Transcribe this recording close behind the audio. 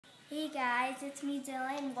Hey guys, it's me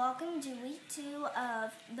Dylan, and welcome to week 2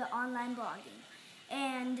 of the online blogging.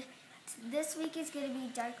 And this week is going to be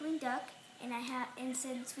Darkwing Duck, and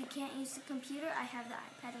since we can't use the computer, I have the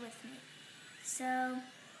iPad with me. So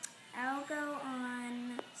I'll go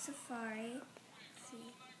on Safari. Let's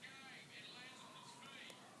see.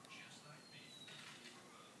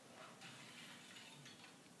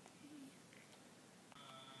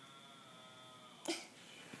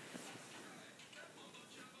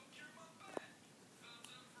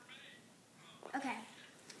 Okay,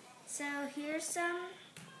 so here's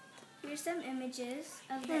some images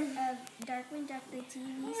of Darkwing Duck, the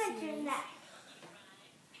TV series.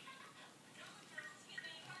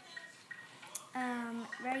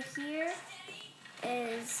 Right here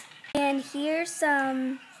and here's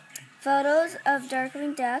some photos of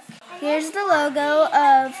Darkwing Duck. Here's the logo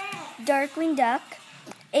of Darkwing Duck.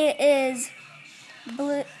 It is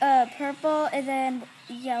blue, purple, and then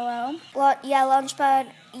yellow. Launchpad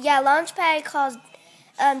calls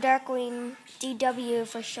Darkwing DW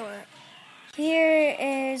for short. Here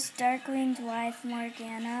is Darkwing's wife,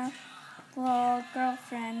 Morgana. Well,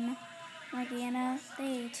 girlfriend, Morgana.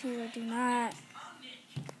 They two do not,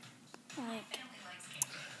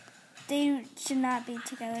 they should not be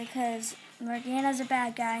together because Morgana's a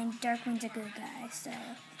bad guy and Darkwing's a good guy. So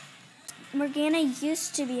Morgana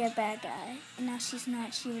used to be a bad guy, and now she's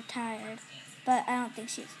not. She retired, but I don't think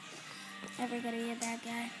she's ever going to be a bad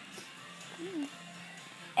guy.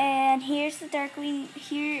 And here's the Darkwing.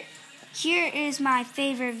 Here is my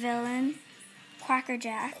favorite villain,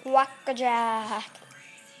 Quackerjack.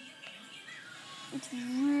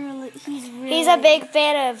 He's a big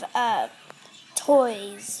fan of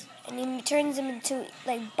toys, and he turns them into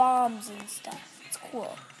like bombs and stuff. It's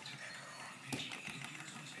cool.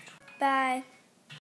 Bye.